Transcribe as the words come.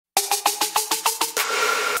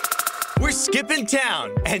we're skipping town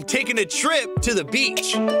and taking a trip to the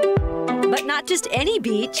beach. But not just any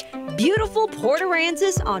beach, beautiful Port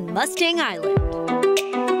Aransas on Mustang Island.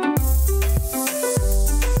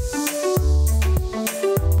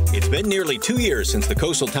 It's been nearly 2 years since the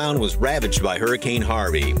coastal town was ravaged by Hurricane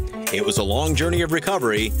Harvey. It was a long journey of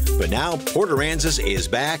recovery, but now Port Aransas is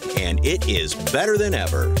back and it is better than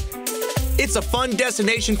ever. It's a fun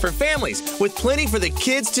destination for families with plenty for the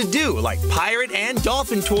kids to do, like pirate and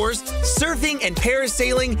dolphin tours, surfing and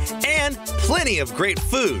parasailing, and plenty of great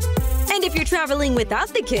food. And if you're traveling without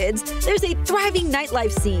the kids, there's a thriving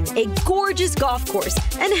nightlife scene, a gorgeous golf course,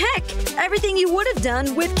 and heck, everything you would have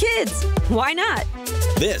done with kids. Why not?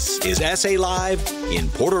 This is SA Live in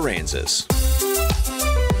Port Aransas.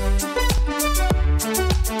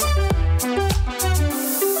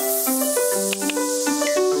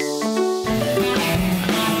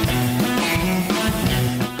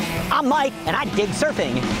 I'm Mike, and I dig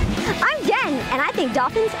surfing. I'm Jen, and I think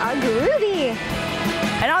dolphins are groovy.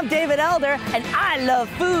 And I'm David Elder, and I love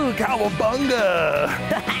food. Cowabunga!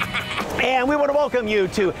 And we want to welcome you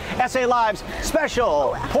to SA Live's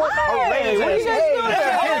special Port Aransas. What are you guys doing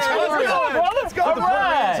there? Let's go. The Port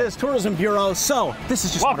Aransas Tourism Bureau. So this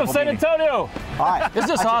is just welcome, San Antonio. All right, Is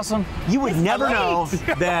this awesome? You would never know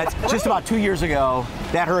that just about 2 years ago,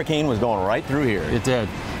 that hurricane was going right through here. It did.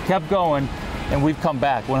 Kept going. And we've come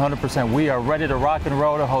back 100%. We are ready to rock and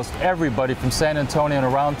roll to host everybody from San Antonio and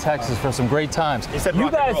around Texas for some great times. You said you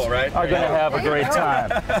rock guys and roll, right? are going to have a great time.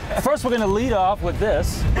 First, we're going to lead off with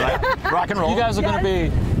this. Right? Rock and roll. You guys are going to be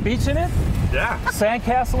beaching it, Yeah,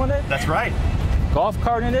 sandcastle in it, that's right. golf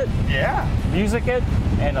cart in it, Yeah. music it,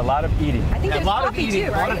 and a lot of eating. I think A there's lot of coffee eating,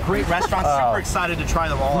 too, a lot right? of great restaurants. Super excited to try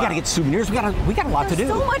them all We got to get souvenirs. We got a lot to do.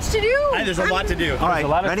 So much to do. Hey, there's a lot to do. All right, There's a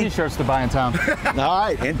lot of ready? t-shirts to buy in town. All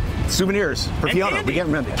right, and souvenirs for And Fiona. candy. We get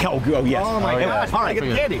remember. Oh, yes. Oh my Oh, yeah. gosh, All right, get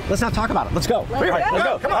the candy. let's not talk about it. Let's go. Let's go. Let's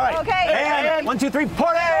go. Come on. All right. Okay. And 1, 2, 3,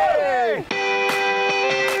 party!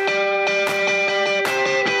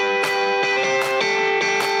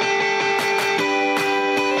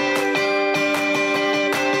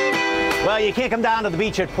 Well, you can't come down to the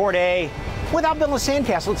beach at Port A without building a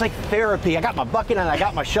sandcastle. It's like therapy. I got my bucket and I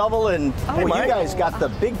got my shovel, and boy, you guys got the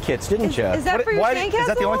big kits, didn't you? Is that for your sandcastle? Is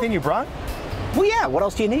that the only thing you brought? Well, yeah. What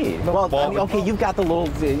else do you need? Well, I mean, okay, you've got the little,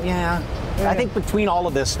 yeah. I think between all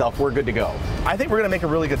of this stuff, we're good to go. I think we're gonna make a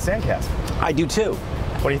really good sandcastle. I do too.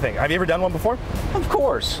 What do you think? Have you ever done one before? Of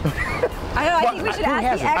course. I know. I think we should ask the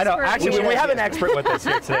hasn't? expert. I know. Actually, here. we have an expert with us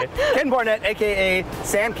here today. Ken Barnett, aka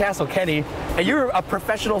Sandcastle Kenny, and you're a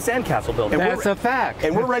professional sandcastle builder. That's a fact.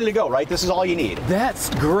 And we're ready to go, right? This is all you need.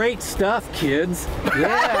 That's great stuff, kids.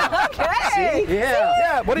 Yeah. Okay. Yeah.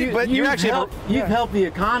 Yeah. What do you? But you actually you've helped the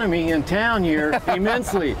economy in town here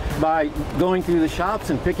immensely by going through the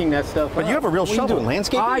shops and picking that stuff up. But you have a real What are you shovel. doing,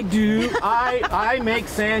 landscaping? I do. I make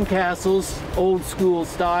sandcastles old school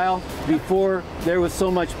style before there was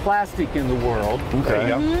so much plastic in the world. There you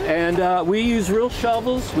go. And we use real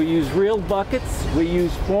shovels, we use real buckets, we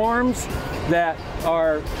use forms that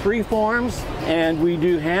are free forms, and we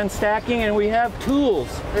do hand stacking, and we have tools.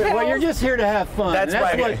 Well, you're just here to have fun. That's and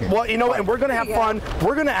right. Well, you know what? And we're gonna have fun.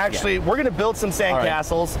 We're gonna actually we're gonna build some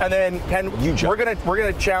sandcastles, and then Ken, we're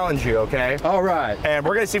gonna challenge you, okay? All right. And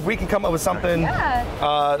we're gonna see if we can come up with something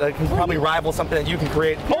that can probably rival something that you can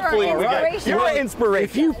create. Hopefully, we get your inspiration.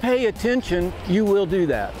 If you pay attention, you will do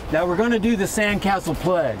that. Now we're going to do the sandcastle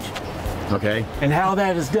pledge. Okay. And how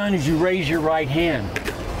that is done is you raise your right hand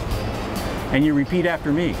and you repeat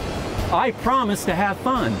after me. I promise to have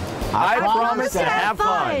fun. I promise to have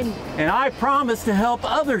fun. And I promise to help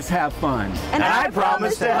others have fun. And I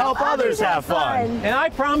promise to help others have fun. And I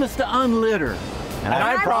promise to unlitter. And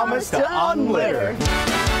I promise to unlitter.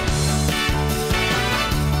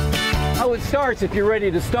 How it starts, if you're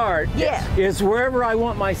ready to start, is wherever I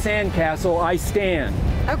want my sandcastle, I stand.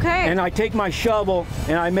 Okay. And I take my shovel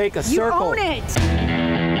and I make a circle. You own it.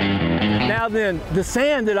 Now then, the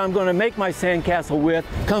sand that I'm going to make my sandcastle with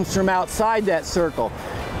comes from outside that circle.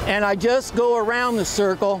 And I just go around the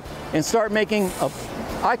circle and start making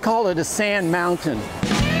I call it a sand mountain.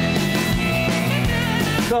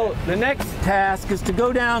 So the next task is to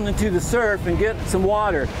go down into the surf and get some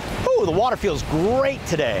water. Ooh, the water feels great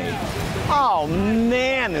today. Oh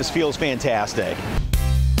man, this feels fantastic.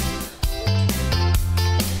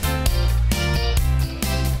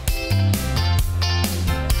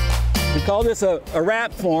 We call this a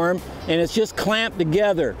wrap form, and it's just clamped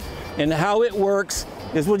together. And how it works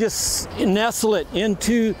is we'll just nestle it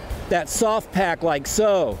into that soft pack like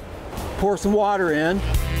so. Pour some water in,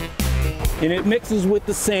 and it mixes with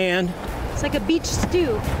the sand. It's like a beach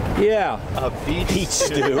stew. Yeah. A beach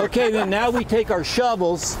stew. Okay, then now we take our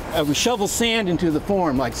shovels and we shovel sand into the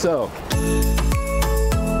form like so.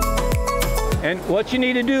 And what you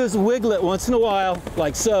need to do is wiggle it once in a while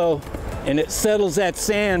like so, and it settles that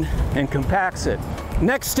sand and compacts it.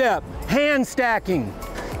 Next step, hand stacking.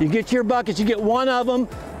 You get your buckets, you get one of them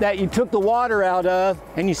that you took the water out of,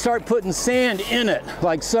 and you start putting sand in it,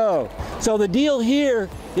 like so. So the deal here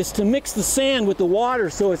is to mix the sand with the water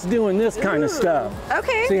so it's doing this kind of stuff.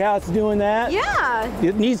 Okay. See how it's doing that? Yeah.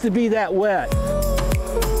 It needs to be that wet.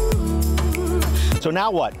 So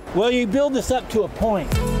now what? Well, you build this up to a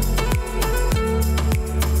point.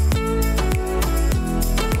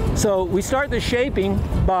 So we start the shaping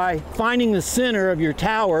by finding the center of your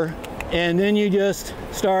tower, and then you just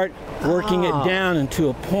start working it down into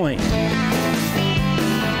a point.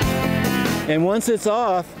 And once it's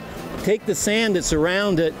off, take the sand that's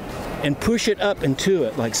around it and push it up into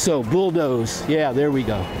it, like so. Bulldoze. Yeah, there we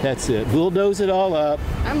go. That's it. Bulldoze it all up.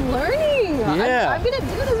 I'm learning. Yeah. I'm gonna do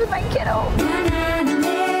this with my kiddo.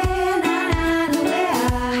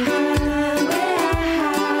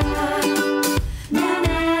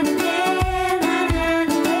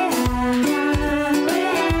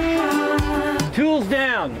 Tools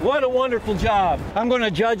down. What a wonderful job. I'm going to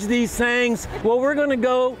judge these things. Well, we're going to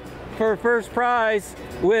go for first prize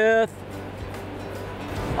with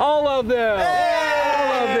all of them.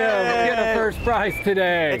 All of them get a first prize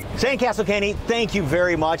today. Sandcastle Kenny, thank you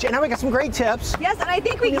very much. And now we got some great tips. Yes, and I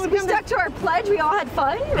think we stuck to our pledge. We all had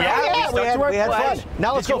fun, right? Yeah, we had fun.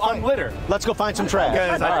 Now let's go unlitter. Let's go find some trash.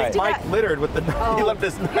 Because I think Mike littered with the. He left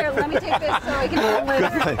this. Here, let me take this so I can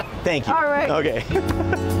unlitter. Thank you. All right. Okay.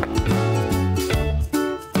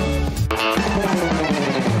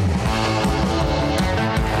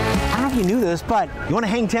 You knew this, but you want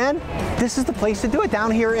to hang 10? This is the place to do it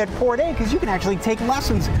down here at Port A, because you can actually take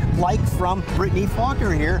lessons like from Brittany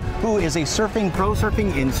Faulkner here, who is a pro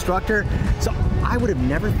surfing instructor. So I would have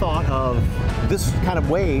never thought of this kind of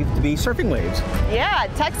wave to be surfing waves. Yeah,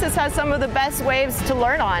 Texas has some of the best waves to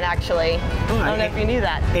learn on, actually. I don't know if you knew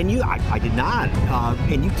that. And I did not.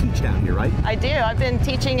 And you teach down here, right? I do. I've been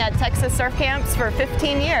teaching at Texas surf camps for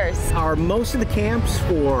 15 years. Are most of the camps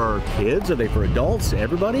for kids? Are they for adults?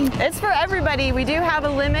 Everybody? It's for everybody. We do have a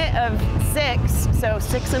limit of 6, so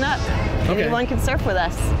 6 and up. Okay. Anyone can surf with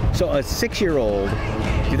us. So a 6-year-old,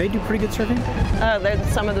 do they do pretty good surfing? Oh, they're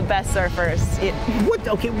some of the best surfers.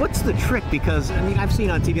 What's the trick? Because I mean, I've seen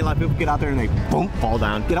on TV a lot of people get out there and they boom, fall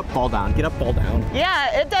down, get up, fall down, get up, fall down.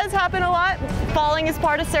 Yeah, it does happen a lot. Falling is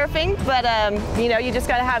part of surfing, but you know, you just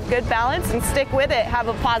got to have good balance and stick with it. Have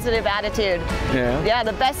a positive attitude. Yeah. Yeah,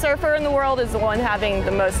 the best surfer in the world is the one having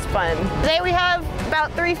the most fun. Today we have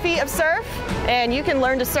about 3 feet of surf, and you can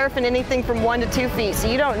learn to surf in anything from 1 to 2 feet, so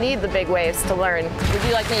you don't need the big waves to learn. Would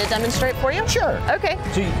you like me to demonstrate for you? Sure. Okay.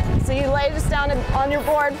 So you lay this down on your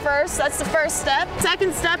board first. That's the first step.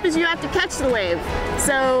 Second step is you have to catch the wave.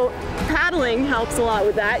 So paddling helps a lot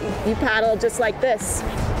with that. You paddle just like this.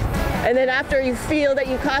 And then after you feel that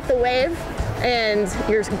you caught the wave and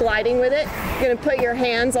you're gliding with it, you're gonna put your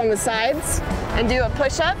hands on the sides and do a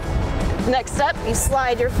push-up. Next up, you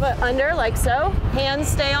slide your foot under like so. Hands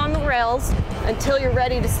stay on the rails until you're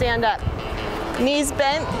ready to stand up. Knees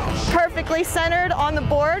bent, perfectly centered on the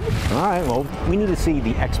board. All right, well, we need to see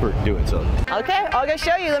the expert do it, so. Okay, I'll go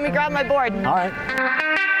show you. Let me grab my board. All right.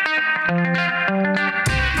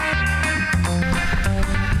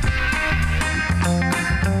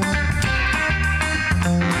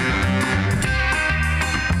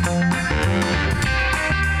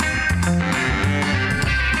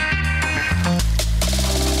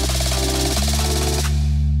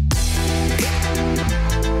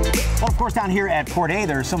 Well, of course, down here at Port A,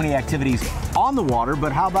 there are so many activities on the water,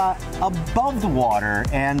 but how about above the water?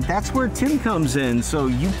 And that's where Tim comes in. So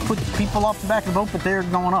you put people off the back of the boat, but they're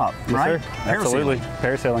going up, yes, right? Sir. Absolutely.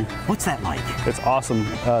 Parasailing. What's that like? It's awesome.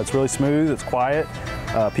 It's really smooth. It's quiet,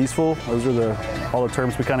 peaceful. Those are all the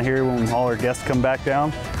terms we kind of hear when all our guests come back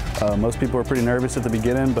down. Most people are pretty nervous at the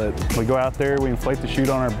beginning, but we go out there, we inflate the chute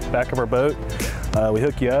on our back of our boat. We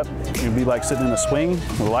hook you up. You'll be like sitting in a swing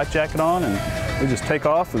with a life jacket on, and we just take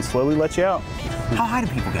off and slowly let you out. How high do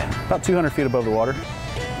people get? About 200 feet above the water.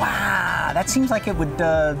 Wow, that seems like it would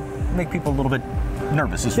make people a little bit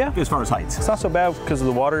nervous as far as heights. It's not so bad because of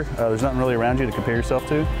the water. There's nothing really around you to compare yourself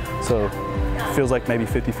to. So feels like maybe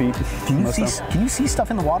 50 feet. Can you see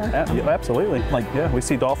stuff in the water? Yeah, absolutely. Yeah, we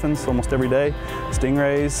see dolphins almost every day,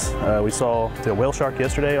 stingrays. We saw the whale shark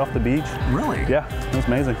yesterday off the beach. Really? Yeah, it was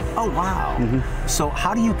amazing. Oh, wow. So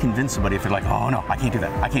how do you convince somebody if they're like, oh no, I can't do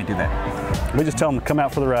that, I can't do that? We just tell them to come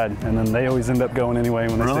out for the ride, and then they always end up going anyway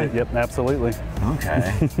when they see it. Yep, absolutely.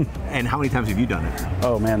 Okay. And how many times have you done it?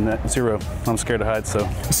 Oh man, 0. I'm scared of heights, so.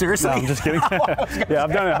 Seriously? No, I'm just kidding. Yeah,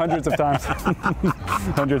 I've done it hundreds of times.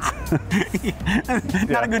 Hundreds.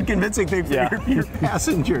 Not a good convincing thing for your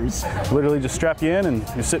passengers. Literally just strap you in and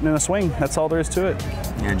you're sitting in a swing. That's all there is to it.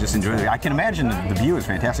 Yeah, just enjoy it. I can imagine the view is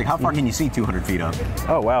fantastic. How far can you see 200 feet up?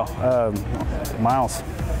 Oh wow, miles.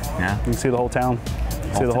 Yeah. You can see the whole town.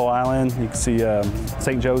 See the whole island. You can see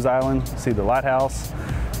St. Joe's Island. See the lighthouse.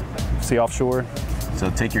 See offshore.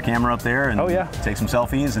 So take your camera up there and take some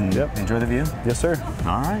selfies and enjoy the view? Yes, sir.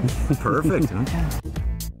 All right. Perfect. Okay.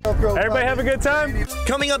 Everybody have a good time?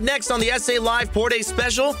 Coming up next on the SA Live Port Day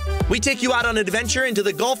Special, we take you out on an adventure into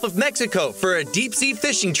the Gulf of Mexico for a deep-sea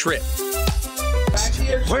fishing trip.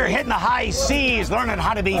 We're hitting the high seas, learning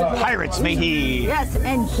how to be pirates, matey. Yes,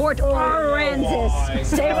 and Port Aransas.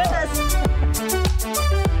 Stay with us.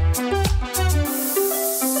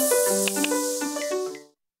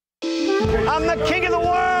 I'm the king of the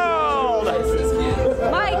world!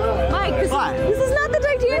 Mike, this is not the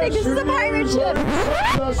Titanic, this is a pirate ship.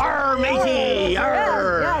 Arr, matey!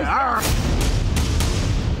 Arr! Arr!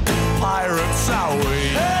 Pirates are we.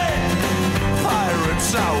 Hey!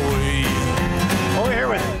 Pirates are we. We're here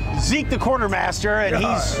with Zeke, the quartermaster, and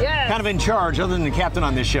he's kind of in charge, other than the captain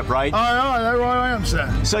on this ship, right? Aye, that's right, I am, sir.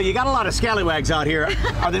 So you got a lot of scallywags out here.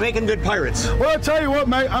 Are they making good pirates? Well, I'll tell you what,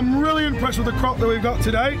 mate, I'm really impressed with the crop that we've got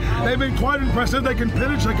today. They've been quite impressive. They can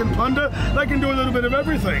pillage, they can plunder, they can do a little bit of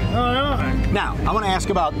everything. Aye. Now, I want to ask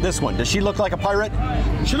about this one. Does she look like a pirate?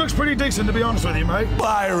 She looks pretty decent, to be honest with you, mate.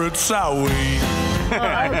 Pirates are we.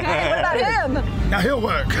 Okay, what about him? Now he'll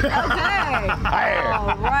work. Okay. All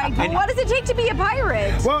right. Well, what does it take to be a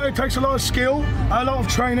pirate? Well, it takes a lot of skill, a lot of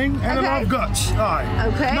training, and a lot of guts. Aye.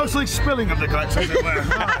 Okay. Mostly spilling of the guts, as it were.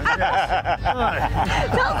 Aye.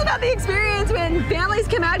 Tell us about the experience when families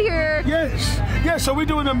come out here. Yes. Yeah, so we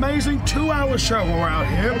do an amazing 2-hour show when we're out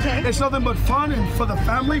here. Okay. It's nothing but fun and for the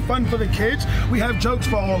family, fun for the kids. We have jokes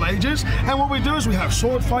for all ages. And what we do is we have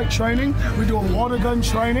sword fight training. We do a water gun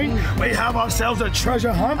training. We have ourselves a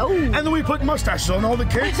treasure hunt. Oh. And then we put mustaches on all the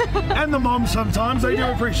kids and the moms sometimes. They do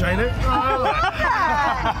appreciate it.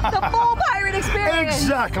 The full pirate experience.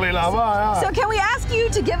 Exactly, love. So can we ask you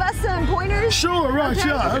to give us some pointers? Sure, right,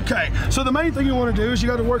 okay. So the main thing you want to do is you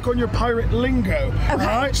got to work on your pirate lingo. Okay. All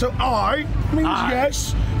right, so I means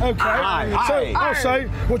yes. Okay. I'll say,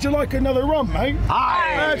 would you like another rum, mate?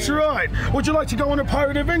 Aye. That's right. Would you like to go on a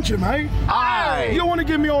pirate adventure, mate? Aye. You don't want to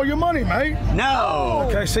give me all your money, mate? No.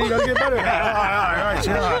 Okay, so you got to get better at that.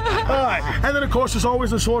 All right. And then, of course, there's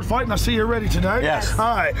always a sword fight, and I see you're ready today. Yes.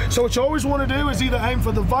 All right. So what you always want to do is either aim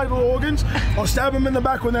for the vital organs or stab them in the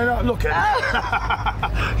back when they're not looking.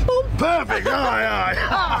 Perfect. Aye.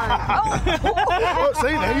 Oh,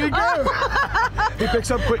 see, there you go. He picks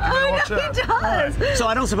up quick. He does. So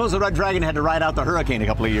I don't suppose the Red Dragon had to ride out the hurricane a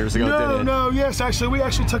couple of years ago, did it? No, yes, actually, we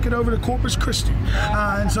actually took it over to Corpus Christi.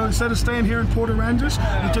 And so instead of staying here in Port Aransas,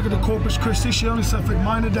 we took it to Corpus Christi. She only suffered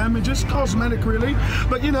minor damages, cosmetic really.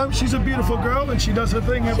 But you know, she's a beautiful girl and she does her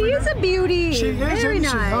thing every day. She is a beauty. She is, very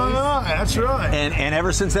nice. That's right. And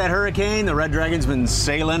ever since that hurricane, the Red Dragon's been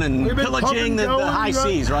sailing and pillaging the high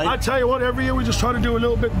seas, right? I tell you what, every year we just try to do a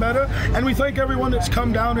little bit better. And we thank everyone that's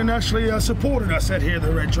come down and actually supported us at here,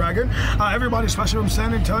 the Red Dragon. Everybody, especially from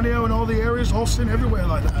San Antonio and all the areas, Austin, everywhere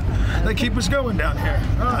like that. They keep us going down here.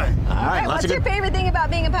 All right. All right, what's your favorite thing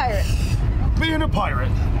about being a pirate? Being a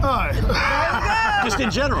pirate. Aye. Just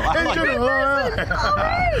in general. All right.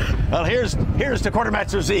 Well, here's to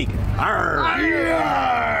Quartermaster Zeke. Arr.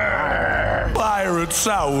 Arr. Pirates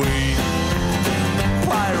are we.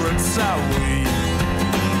 Pirates are we.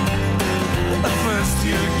 The first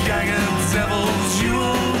year gang of devils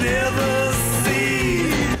you'll never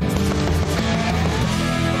see.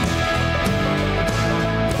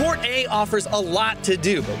 Port A offers a lot to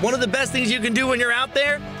do, but one of the best things you can do when you're out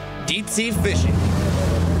there, deep sea fishing.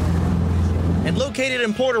 And located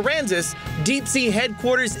in Port Aransas, Deep Sea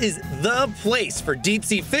Headquarters is the place for deep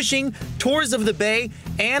sea fishing, tours of the bay,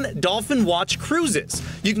 and dolphin watch cruises.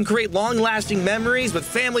 You can create long-lasting memories with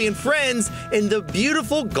family and friends in the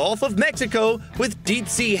beautiful Gulf of Mexico with Deep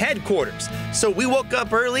Sea Headquarters. So we woke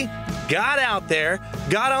up early, got out there,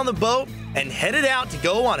 got on the boat, and headed out to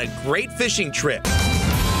go on a great fishing trip.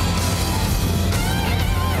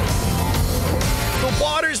 The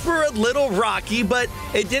waters were a little rocky, but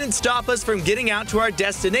it didn't stop us from getting out to our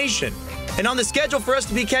destination. And on the schedule for us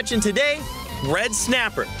to be catching today, red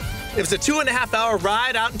snapper. It was a 2.5-hour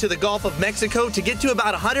ride out into the Gulf of Mexico to get to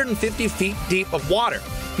about 150 feet deep of water.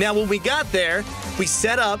 Now, when we got there, we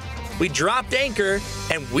set up, we dropped anchor,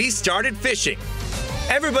 and we started fishing.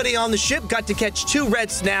 Everybody on the ship got to catch 2 red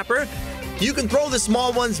snapper. You can throw the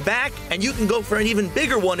small ones back, and you can go for an even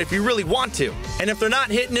bigger one if you really want to. And if they're not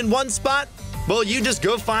hitting in one spot, well, you just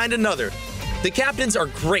go find another. The captains are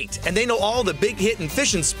great, and they know all the big hitting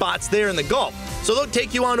fishing spots there in the Gulf. So they'll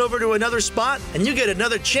take you on over to another spot, and you get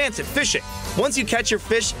another chance at fishing. Once you catch your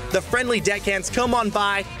fish, the friendly deckhands come on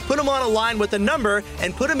by, put them on a line with a number,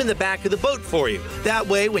 and put them in the back of the boat for you. That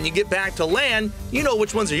way, when you get back to land, you know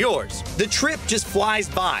which ones are yours. The trip just flies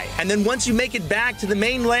by, and then once you make it back to the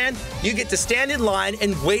mainland, you get to stand in line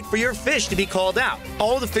and wait for your fish to be called out.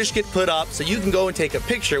 All the fish get put up so you can go and take a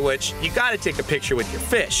picture, which you gotta take a picture with your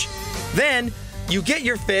fish. Then, you get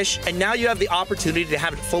your fish, and now you have the opportunity to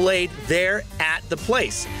have it filleted there at the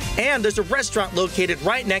place. And there's a restaurant located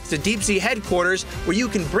right next to Deep Sea headquarters where you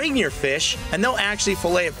can bring your fish, and they'll actually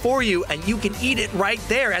fillet it for you, and you can eat it right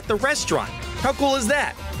there at the restaurant. How cool is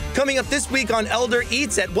that? Coming up this week on Elder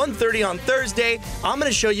Eats at 1:30 on Thursday, I'm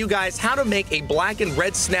going to show you guys how to make a black and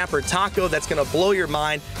red snapper taco that's going to blow your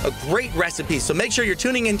mind. A great recipe. So make sure you're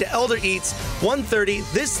tuning in to Elder Eats 1:30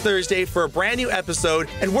 this Thursday for a brand new episode.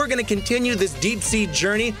 And we're going to continue this deep sea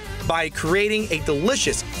journey by creating a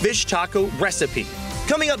delicious fish taco recipe.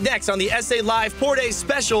 Coming up next on the SA Live Port Day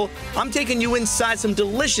special, I'm taking you inside some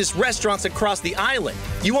delicious restaurants across the island.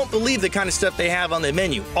 You won't believe the kind of stuff they have on the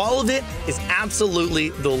menu. All of it is absolutely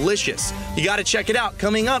delicious. You got to check it out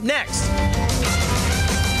coming up next.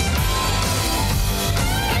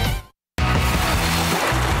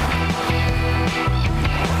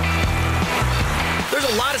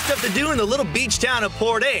 There's a lot of stuff to do in the little beach town of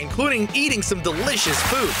Port A, including eating some delicious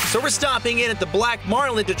food. So we're stopping in at the Black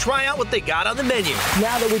Marlin to try out what they got on the menu.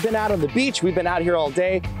 Now that we've been out on the beach, we've been out here all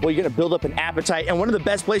day, well, you're gonna build up an appetite. And one of the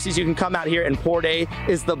best places you can come out here in Port A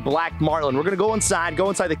is the Black Marlin. We're gonna go inside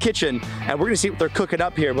the kitchen, and we're gonna see what they're cooking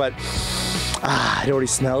up here, but it already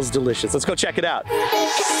smells delicious. Let's go check it out.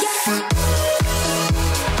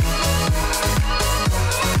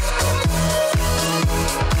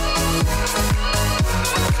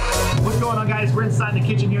 What's going on, guys? We're inside the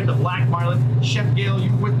kitchen here at the Black Marlin. Chef Gail,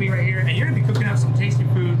 you're with me right here, and you're gonna be cooking up some tasty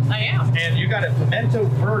food. I am. And you got a pimento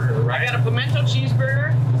burger, right? I got a pimento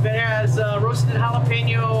cheeseburger that has roasted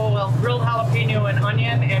jalapeno, well, grilled jalapeno and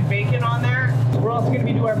onion and bacon on there. We're also going to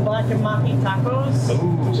be doing our black and mahi tacos,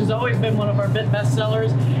 which has always been one of our best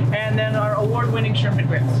sellers, and then our award-winning shrimp and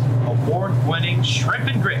grits. Award-winning shrimp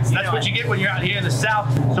and grits. That's what you get when you're out here in the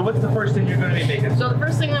South. So what's the first thing you're going to be making? So the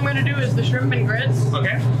first thing I'm going to do is the shrimp and grits.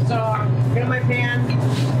 Okay. So get my pan,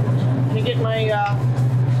 I'm going to get my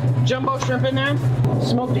jumbo shrimp in there,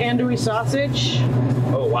 smoked andouille sausage.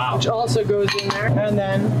 Oh, wow. Which also goes in there, and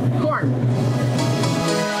then corn.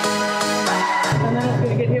 And then it's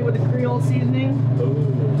going to get hit with a Creole seasoning. Ooh.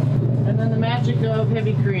 And then the magic of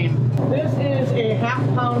heavy cream. This is a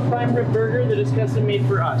half-pound prime rib burger that is custom made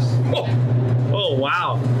for us. Oh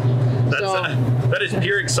wow. That is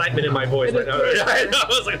pure excitement in my voice right now. I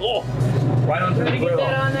was like, oh. Right on to the grill. Get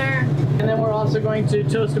that on there. And then we're also going to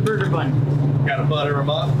toast a burger bun. Gotta butter them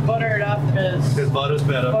up? Butter it up because butter's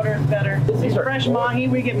better. Butter's better. This is fresh mahi.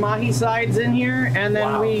 We get mahi sides in here, and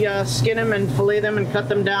then we skin them and fillet them and cut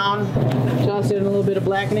them down. Toss in a little bit of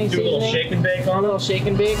blackening seasoning. Do a little shake and bake on a little shake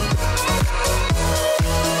and bake.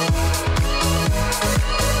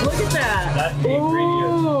 Look at that. That's the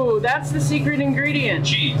ingredient. Ooh, that's the secret ingredient.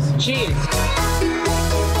 Cheese. Cheese.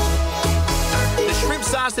 Shrimp,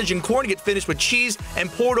 sausage, and corn get finished with cheese and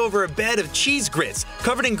poured over a bed of cheese grits,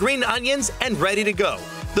 covered in green onions and ready to go.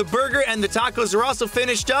 The burger and the tacos are also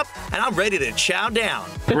finished up, and I'm ready to chow down.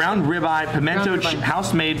 Ground ribeye, pimento,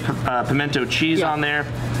 house-made pimento cheese on there,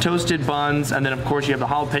 toasted buns, and then of course you have the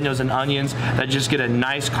jalapenos and onions that just get a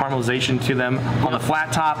nice caramelization to them on the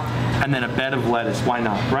flat top, and then a bed of lettuce. Why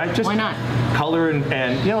not, right? Just why not? Color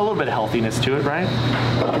and you know, a little bit of healthiness to it, right?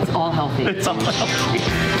 It's all healthy. It's all healthy.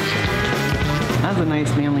 That's a nice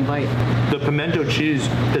manly bite. The pimento cheese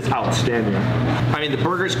is outstanding. I mean, the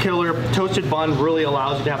burger's killer. Toasted bun really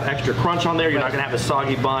allows you to have extra crunch on there. You're not gonna have a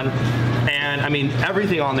soggy bun. And I mean,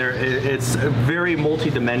 everything on there, it's very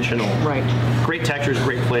multi-dimensional. Right. Great textures,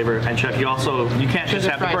 great flavor. And Chef, you can't just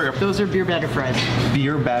have the burger. Those are beer battered fries.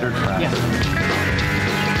 Beer battered fries. Yeah.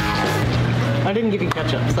 I didn't give you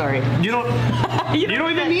ketchup, sorry. You don't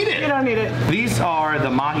even need it. You don't need it. These are the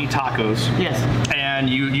mahi tacos. Yes. And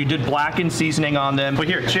you did blackened seasoning on them. But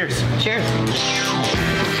here, cheers. Cheers.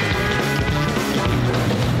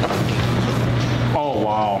 Oh,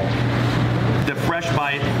 wow. The fresh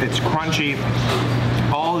bite, It's crunchy.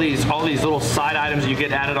 All these little side items you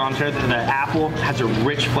get added on there. The apple has a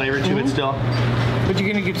rich flavor to it still. But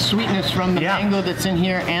you're going to get sweetness from the mango that's in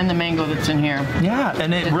here and the mango that's in here. Yeah,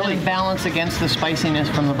 and it really balance against the spiciness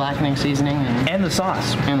from the blackening seasoning and the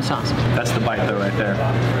sauce. And the sauce. That's the bite though, right there.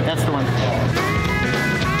 That's the one.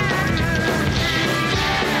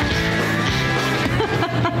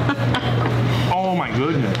 Oh my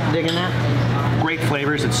goodness. Digging that? Great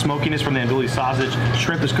flavors. It's smokiness from the andouille sausage.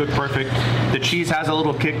 Shrimp is cooked perfect. The cheese has a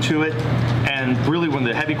little kick to it. And really when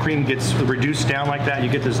the heavy cream gets reduced down like that, you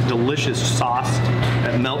get this delicious sauce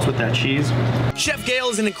that melts with that cheese. Chef Gail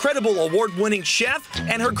is an incredible award-winning chef,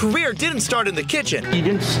 and her career didn't start in the kitchen. You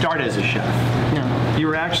didn't start as a chef. No.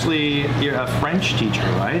 You're a French teacher,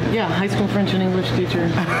 right? Yeah, high school French and English teacher.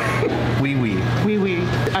 Oui, oui. Oui, oui.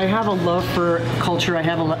 I have a love for culture. I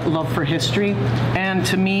have a love for history. And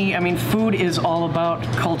to me, I mean, food is all about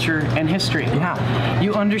culture and history. Yeah.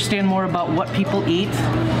 You understand more about what people eat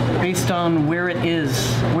based on where it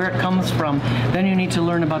is, where it comes from. Then you need to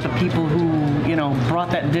learn about the people who, you know, brought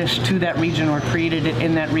that dish to that region or created it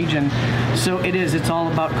in that region. So it's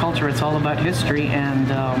all about culture. It's all about history, and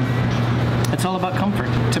it's all about comfort.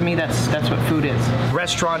 To me, that's what food is.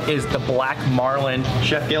 Restaurant is the Black Marlin.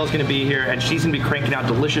 Chef Gail is going to be here, and she's going to be cranking out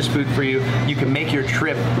delicious food for you. You can make your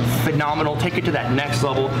trip phenomenal. Take it to that next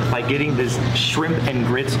level by getting this shrimp and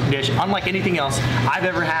grits dish, unlike anything else I've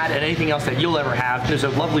ever had and anything else that you'll ever have. There's a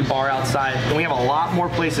lovely bar outside, and we have a lot more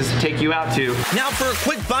places to take you out to. Now for a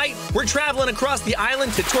quick bite, we're traveling across the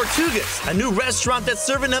island to Tortugas, a new restaurant that's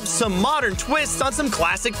serving up some modern twists on some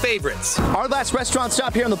classic favorites. Our last restaurant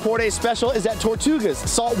stop here on the Port A Special is at Tortugas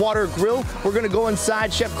Saltwater Grill. We're going to go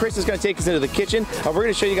inside. Chef Chris is going to take us into the kitchen, and we're going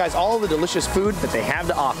to show you guys all of the delicious food that they have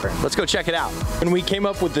to offer. Let's go check it out. When we came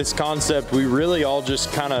up with this concept, we really all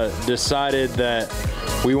just kind of decided that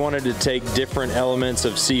we wanted to take different elements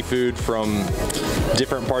of seafood from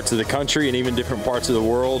different parts of the country and even different parts of the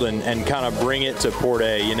world and kind of bring it to Port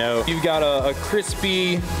A. You know, you've got a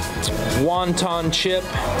crispy wonton chip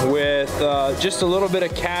with just a little bit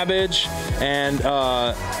of cabbage and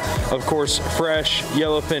of course fresh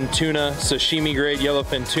yellowfin tuna, sashimi grade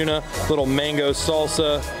yellowfin tuna, little mango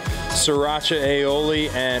salsa, sriracha aioli,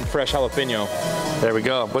 and fresh jalapeno. There we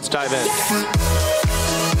go. Let's dive in.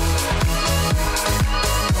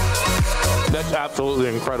 That's absolutely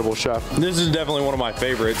incredible, Chef. This is definitely one of my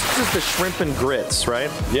favorites. This is the shrimp and grits,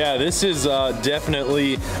 right? Yeah, this is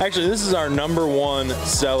definitely, actually this is our #1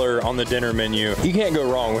 seller on the dinner menu. You can't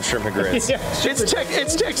go wrong with shrimp and grits. Yeah,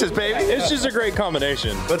 it's Texas, baby. It's just a great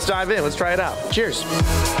combination. Let's dive in. Let's try it out. Cheers.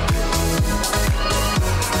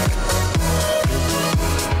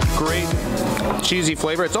 Great cheesy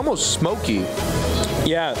flavor. It's almost smoky.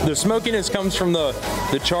 Yeah, the smokiness comes from the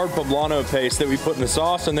charred poblano paste that we put in the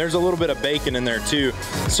sauce, and there's a little bit of bacon in there too,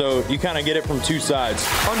 so you kind of get it from two sides.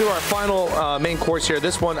 On to our final main course here.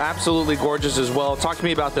 This one absolutely gorgeous as well. Talk to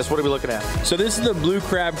me about this. What are we looking at? So this is the blue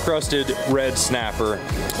crab crusted red snapper.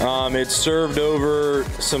 It's served over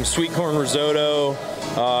some sweet corn risotto,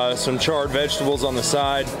 some charred vegetables on the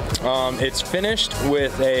side. It's finished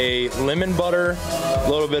with a lemon butter, a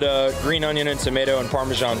little bit of green onion and tomato and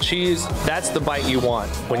Parmesan cheese. That's the bite you want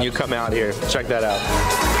when you come out here. Check that out.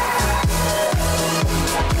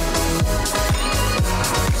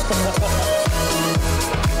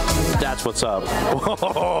 That's what's up.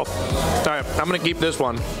 All right, I'm gonna keep this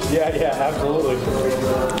one. Yeah,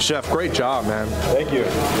 absolutely. Chef, great job, man. Thank you.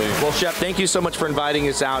 Well, Chef, thank you so much for inviting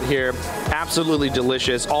us out here. Absolutely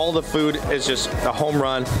delicious. All the food is just a home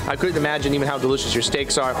run. I couldn't imagine even how delicious your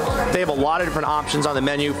steaks are. They have a lot of different options on the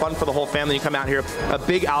menu. Fun for the whole family. You come out here. A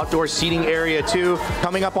big outdoor seating area, too.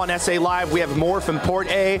 Coming up on SA Live, we have more from Port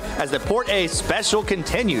A as the Port A Special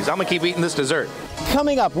continues. I'm gonna keep eating this dessert.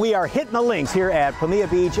 Coming up, we are hitting the links here at Palmilla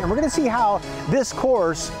Beach, and we're going to see how this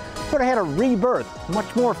course sort of had a rebirth,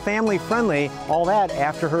 much more family friendly, all that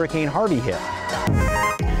after Hurricane Harvey hit.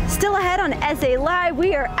 Still ahead on SA Live,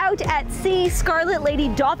 we are out at sea, Scarlet Lady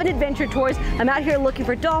Dolphin Adventure Tours. I'm out here looking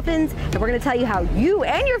for dolphins, and we're going to tell you how you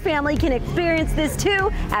and your family can experience this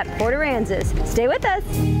too at Port Aransas. Stay with us.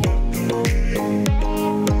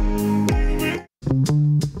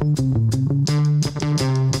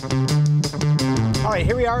 All right,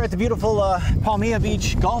 here we are at the beautiful Palmilla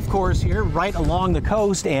Beach golf course here, right along the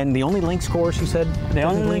coast, and the only links course, you said? The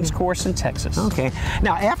only links course in Texas. Okay.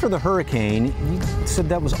 Now, after the hurricane, you said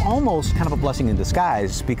that was almost kind of a blessing in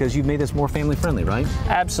disguise because you made this more family friendly, right?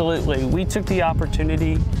 Absolutely. We took the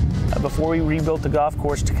opportunity before we rebuilt the golf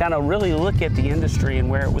course to kind of really look at the industry and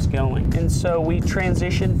where it was going. And so we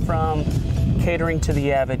transitioned from catering to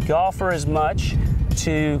the avid golfer as much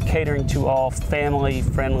to catering to all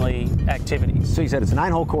family-friendly activities. So you said it's a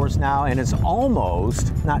 9-hole course now, and it's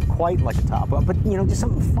almost, not quite like a top, but you know, just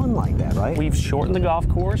something fun like that, right? We've shortened the golf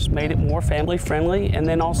course, made it more family-friendly, and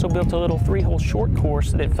then also built a little 3-hole short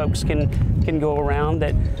course that folks can go around,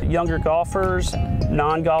 that younger golfers,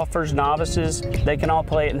 non-golfers, novices, they can all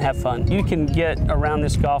play it and have fun. You can get around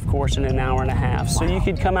this golf course in an hour and a half. So you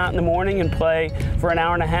could come out in the morning and play for an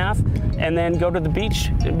hour and a half, and then go to the beach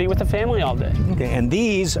and be with the family all day. Okay, and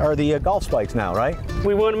these are the golf spikes now, right?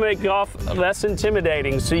 We want to make golf less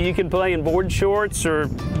intimidating, so you can play in board shorts or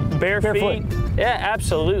bare feet. Yeah,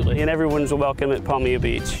 absolutely. And everyone's welcome at Palmilla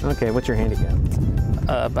Beach. Okay, what's your handicap?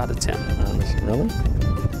 About a 10. Really?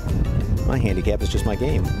 My handicap is just my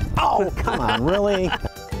game. Oh, come on, really?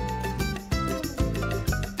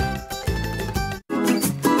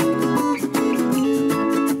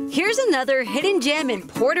 Here's another hidden gem in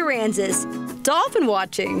Port Aransas, dolphin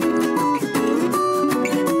watching.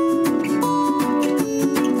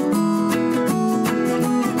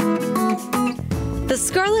 The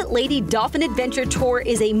Scarlet Lady Dolphin Adventure Tour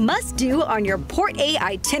is a must-do on your Port A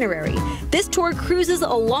itinerary. This tour cruises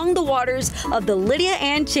along the waters of the Lydia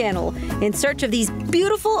Ann Channel in search of these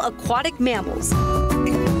beautiful aquatic mammals.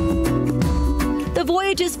 The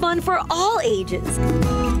voyage is fun for all ages.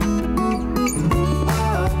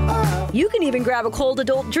 You can even grab a cold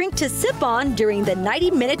adult drink to sip on during the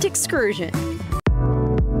 90-minute excursion.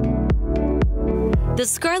 The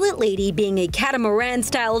Scarlet Lady, being a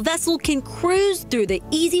catamaran-style vessel, can cruise through the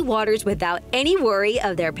easy waters without any worry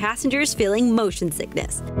of their passengers feeling motion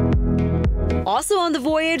sickness. Also on the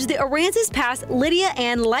voyage, the Aransas Pass Lydia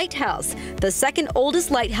Ann Lighthouse, the second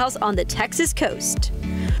oldest lighthouse on the Texas coast.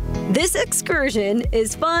 This excursion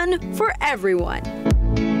is fun for everyone.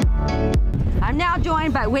 I'm now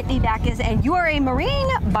joined by Whitney Backus, and you are a marine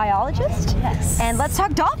biologist. Yes. And let's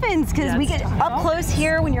talk dolphins, because we get up close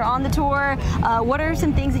here when you're on the tour. What are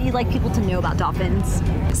some things that you'd like people to know about dolphins?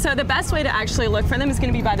 So the best way to actually look for them is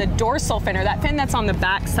going to be by the dorsal fin, or that fin that's on the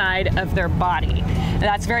back side of their body.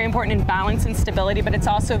 That's very important in balance and stability, but it's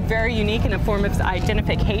also very unique in a form of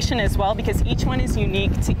identification as well, because each one is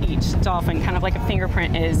unique to each dolphin, kind of like a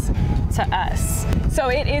fingerprint is to us. So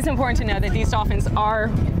it is important to know that these dolphins are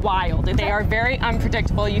wild. They are very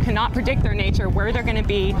unpredictable. You cannot predict their nature, where they're going to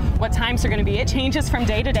be, what times they're going to be. It changes from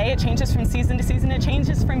day to day. It changes from season to season. It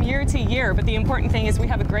changes from year to year. But the important thing is we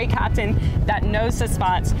have a great captain that knows the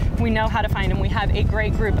spots. We know how to find them. We have a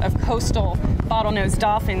great group of coastal bottlenose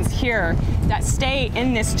dolphins here that stay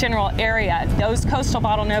in this general area. Those coastal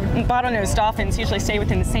bottlenose dolphins usually stay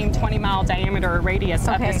within the same 20-mile diameter or radius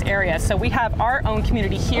of this area. So we have our own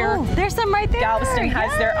community here. Oh, there's some right there. Galveston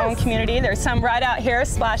has their own community. There's some right out here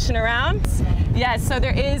splashing around. Yes, so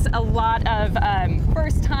there is a lot of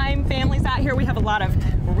first-time families out here. We have a lot of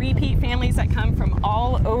repeat families that come from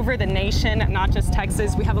all over the nation, not just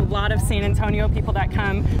Texas. We have a lot of San Antonio people that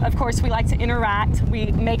come. Of course, we like to interact. We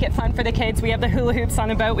make it fun for the kids. We have the hula hoops on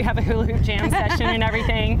the boat. We have a hula hoop jam session and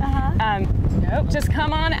everything. Nope, just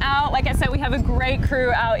come on out. Like I said, we have a great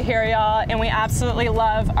crew out here, y'all, and we absolutely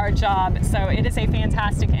love our job. So it is a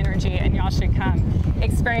fantastic energy, and y'all should come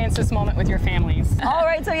experience this moment with your families. All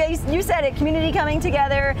right, so yeah, you said it, community coming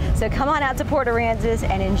together. So come on out to Port Aransas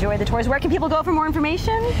and enjoy the tours. Where can people go for more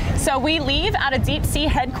information? So we leave out of Deep Sea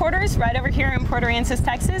headquarters right over here in Port Aransas,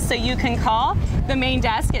 Texas. So you can call the main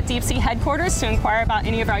desk at Deep Sea headquarters to inquire about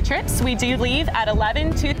any of our trips. We do leave at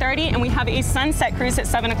 11, 2:30, and we have a sunset cruise at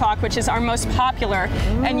 7 o'clock, which is our most popular.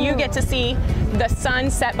 Ooh. And you get to see the sun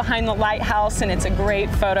set behind the lighthouse, and it's a great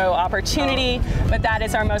photo opportunity, but that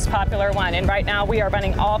is our most popular one. And right now we are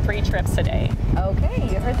running all 3 trips a day. Okay,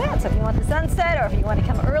 you heard that. So if you want the sunset, or if you want to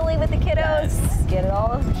come early with the kiddos, get it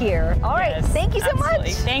all here. All right, thank you so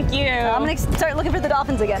much. Thank you. I'm going to start looking for the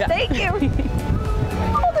dolphins again. Yeah. Thank you.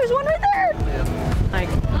 Oh, there's one right there.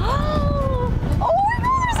 Oh my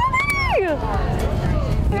God, there's so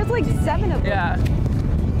many. There's like 7 of them. Yeah.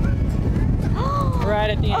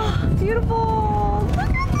 Right at the end. Oh, beautiful.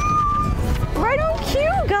 Look at this. Right on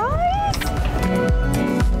cue, guys.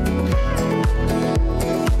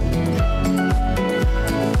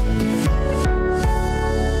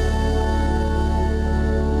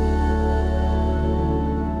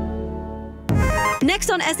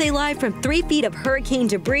 Next on SA Live, from 3 feet of hurricane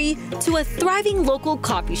debris to a thriving local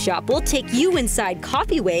coffee shop, we'll take you inside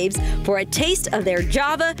Coffee Waves for a taste of their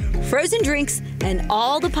Java, frozen drinks, and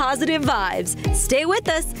all the positive vibes. Stay with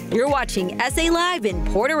us. You're watching SA Live in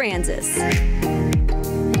Port Aransas.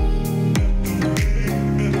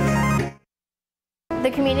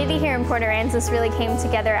 The community here in Port Aransas really came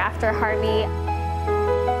together after Harvey.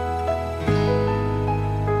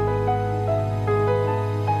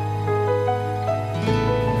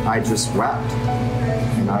 I just wept.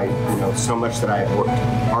 And I, so much that I had worked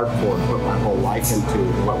hard for and put my whole life into,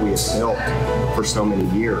 what we had built for so many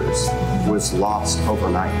years, was lost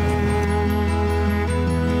overnight.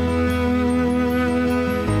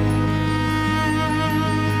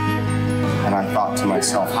 And I thought to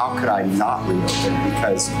myself, how could I not reopen?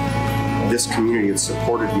 Because this community had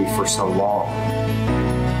supported me for so long.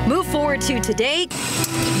 Move forward to today.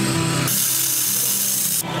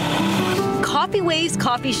 Coffee Waves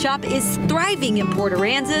Coffee Shop is thriving in Port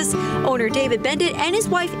Aransas. Owner David Bendit and his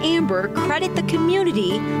wife Amber credit the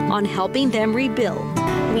community on helping them rebuild.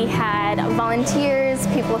 We had volunteers,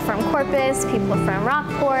 people from Corpus, people from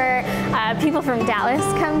Rockport, people from Dallas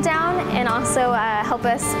come down and also help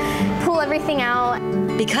us pull everything out.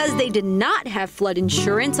 Because they did not have flood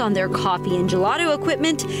insurance on their coffee and gelato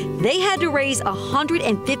equipment, they had to raise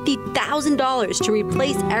 $150,000 to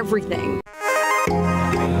replace everything.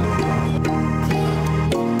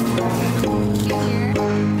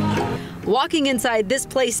 Walking inside this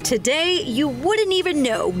place today, you wouldn't even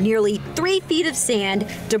know nearly 3 feet of sand,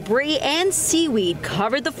 debris, and seaweed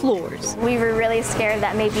covered the floors. We were really scared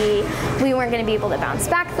that maybe we weren't going to be able to bounce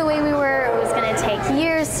back the way we were. It was going to take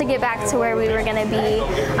years to get back to where we were going to be,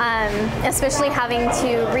 especially having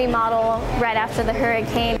to remodel right after the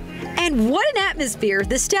hurricane. And what an atmosphere.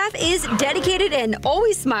 The staff is dedicated and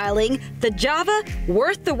always smiling. The Java,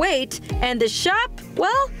 worth the wait. And the shop,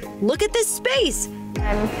 well, look at this space.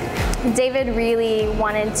 David really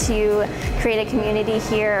wanted to create a community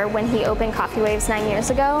here when he opened Coffee Waves 9 years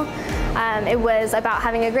ago. It was about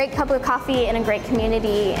having a great cup of coffee in a great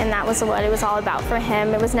community, and that was what it was all about for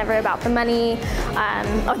him. It was never about the money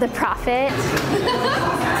or the profit.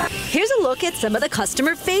 Here's a look at some of the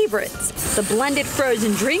customer favorites. The blended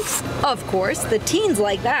frozen drinks, of course, the teens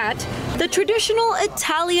like that. The traditional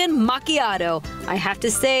Italian macchiato. I have to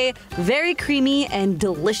say, very creamy and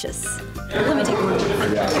delicious. Let me take one.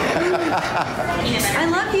 I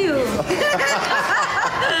love you.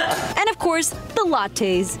 And of course, the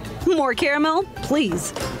lattes. More caramel,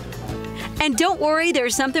 please. And don't worry,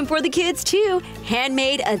 there's something for the kids too.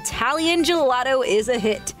 Handmade Italian gelato is a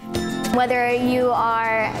hit. Whether you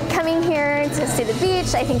are coming here to see the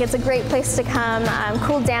beach, I think it's a great place to come,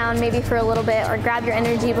 cool down maybe for a little bit, or grab your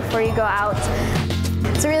energy before you go out.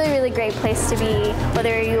 It's a really, really great place to be,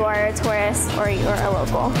 whether you are a tourist or you're a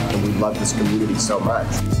local. And we love this community so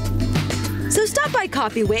much. So stop by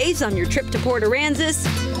Coffee Waves on your trip to Port Aransas,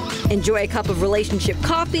 enjoy a cup of relationship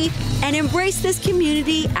coffee, and embrace this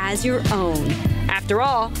community as your own. After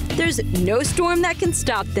all, there's no storm that can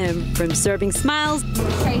stop them from serving smiles.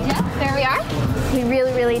 Hey Jeff, there we are. We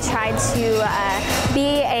really, really tried to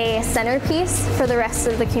be a centerpiece for the rest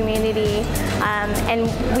of the community, and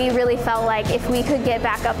we really felt like if we could get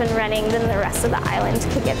back up and running, then the rest of the island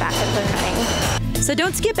could get back up and running. So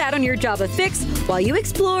don't skip out on your Java fix while you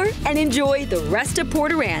explore and enjoy the rest of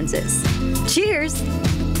Port Aransas. Cheers!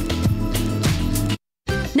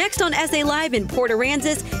 Next on SA Live in Port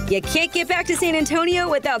Aransas, you can't get back to San Antonio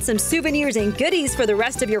without some souvenirs and goodies for the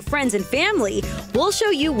rest of your friends and family. We'll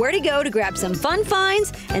show you where to go to grab some fun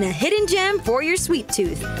finds and a hidden gem for your sweet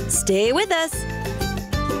tooth. Stay with us.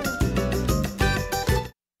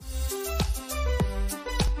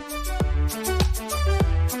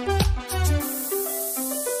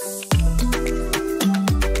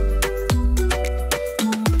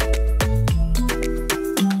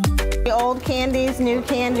 Old candies, new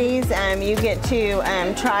candies. You get to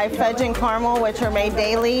try fudge and caramel, which are made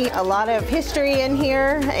daily. A lot of history in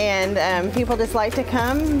here, and people just like to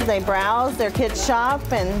come. They browse, their kids shop,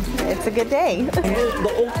 and it's a good day.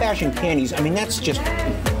 The old-fashioned candies, I mean, that's just,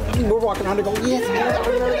 we're walking around and go, yes,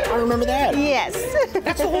 I remember that. Yes.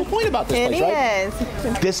 That's the whole point about this place, right? It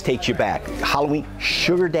is. This takes you back. Halloween,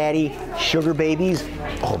 Sugar Daddy, Sugar Babies.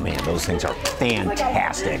 Oh man, those things are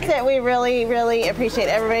fantastic. We really, really appreciate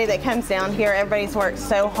everybody that comes down here. Everybody's worked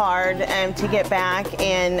so hard to get back,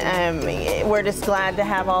 and we're just glad to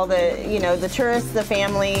have all the, the tourists, the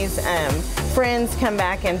families, friends come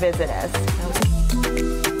back and visit us.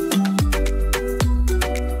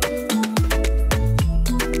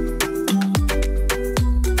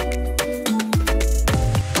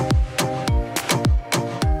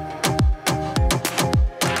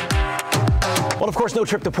 Well, of course, no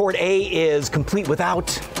trip to Port A is complete without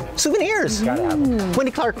souvenirs. Wendy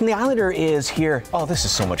Clark from The Islander is here. Oh, this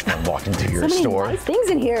is so much fun walking through your store. Nice things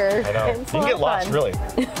in here. I know. You can get lost, really.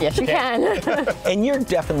 Yes, you can. And you're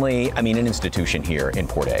definitely, I mean, an institution here in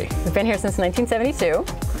Port A. We've been here since 1972.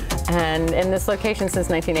 And in this location since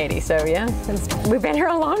 1980, so yeah, we've been here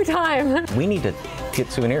a long time. We need to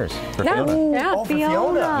get souvenirs for Yeah, Fiona. yeah, Oh, for Fiona.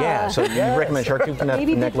 Fiona. Yeah, so you recommend shark tooth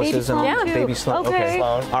Maybe necklaces baby and sloan, baby too. sloan? Okay.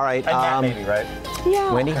 Sloan. All right. And that maybe, right?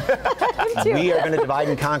 Yeah. Wendy, too. we are going to divide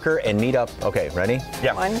and conquer and meet up. Okay, ready?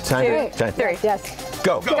 Yeah. 1, 2, Time to- 3. Yes.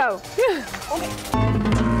 Go. Go.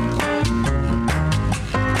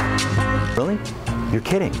 Really? You're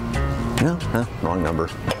kidding? No, wrong number.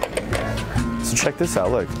 So check this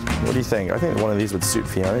out. Look, what do you think? I think one of these would suit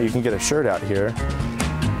Fiona. You can get a shirt out here,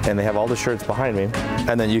 and they have all the shirts behind me,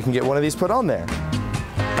 and then you can get one of these put on there.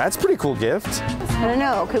 That's a pretty cool gift. I don't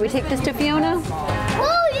know. Could we take this to Fiona?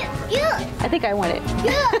 Oh, yeah. I think I want it.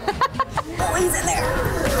 Oh, he's in there.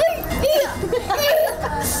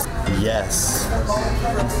 Yes.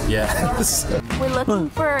 Yes. We're looking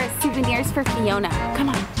for souvenirs for Fiona. Come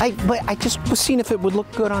on. But I just was seeing if it would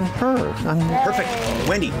look good on her. Perfect.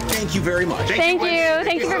 Wendy, thank you very much. Thank you.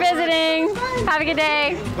 Thank you for visiting. Have a good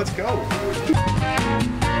day. Let's go.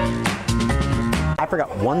 I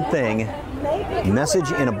forgot one thing.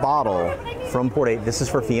 Message in a bottle from Port 8. This is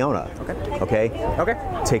for Fiona. Okay.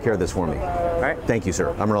 Okay? Take care of this for me. All right. Thank you,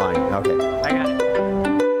 sir. I'm relying. Okay. I got it.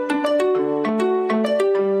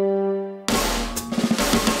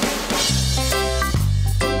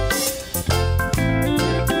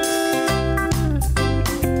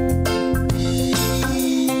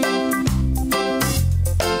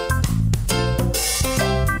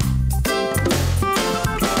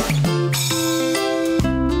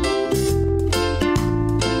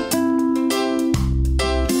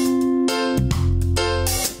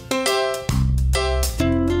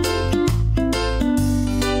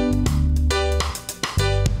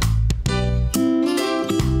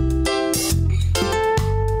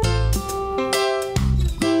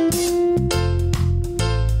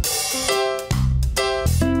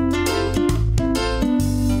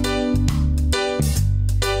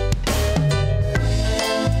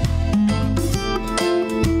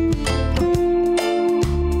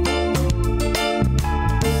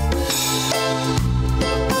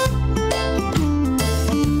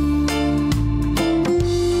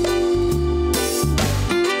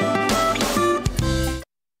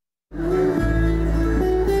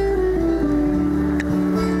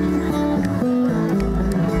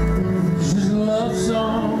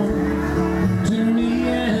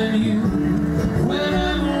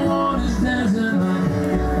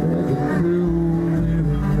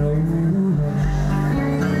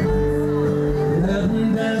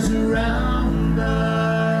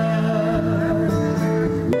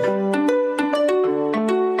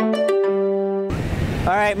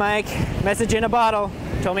 All right, Mike, message in a bottle.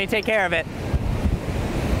 Told me to take care of it.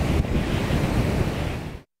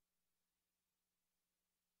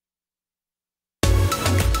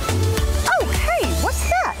 Oh, hey, what's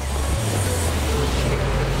that?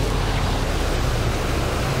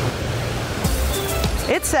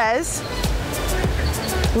 It says,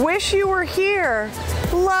 wish you were here.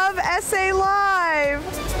 Love SA Live.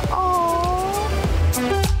 Aww.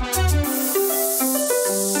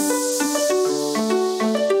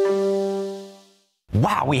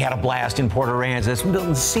 Wow, we had a blast in Port Aransas,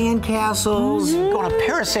 building sandcastles, going to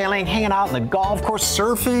parasailing, hanging out in the golf course,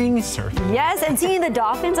 surfing. Yes, and seeing the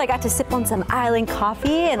dolphins, I got to sip on some island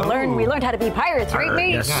coffee and we learned how to be pirates, right,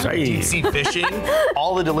 mate? Yes, deep sea fishing,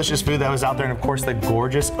 all the delicious food that was out there, and of course the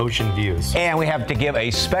gorgeous ocean views. And we have to give a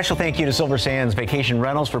special thank you to Silver Sands Vacation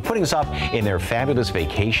Rentals for putting us up in their fabulous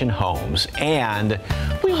vacation homes. And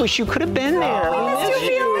we wish you could have been there. We missed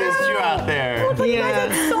you out there. Look, you guys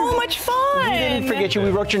had so much fun. We didn't forget you. We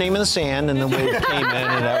wrote your name in the sand, and the wave came in,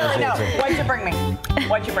 and that was it. No, why'd you bring me?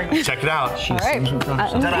 Why'd you bring me? Check it out. All right.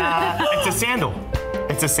 Ta-da! It's a sandal.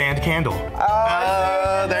 It's a sand candle.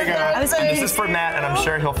 There you go. And this is for Matt, and I'm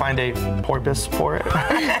sure he'll find a porpoise for it. Look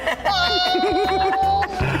at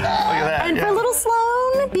that. And for little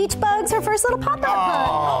Sloan, beach bugs, her first little pop-out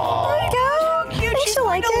bug. There you go. Cute. She's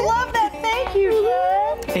going to love that. Thank you,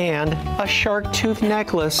 Fred. And a shark tooth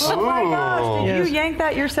necklace. Oh my gosh, did you yank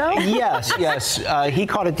that yourself? Yes. He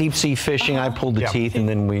caught it deep sea fishing. I pulled the teeth, and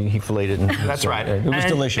then he filleted it. That's right. It was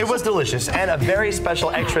delicious. It was delicious. And a very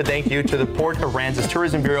special extra thank you to the Port Aransas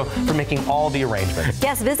Tourism Bureau for making all the arrangements.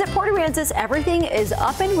 Yes, visit Port Aransas. Everything is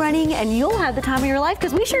up and running, and you'll have the time of your life,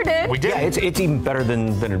 because we sure did. We did. Yeah, it's even better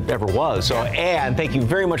than it ever was. So, and thank you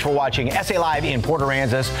very much for watching SA Live in Port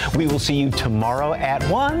Aransas. We will see you tomorrow at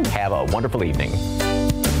 1. Have a wonderful evening.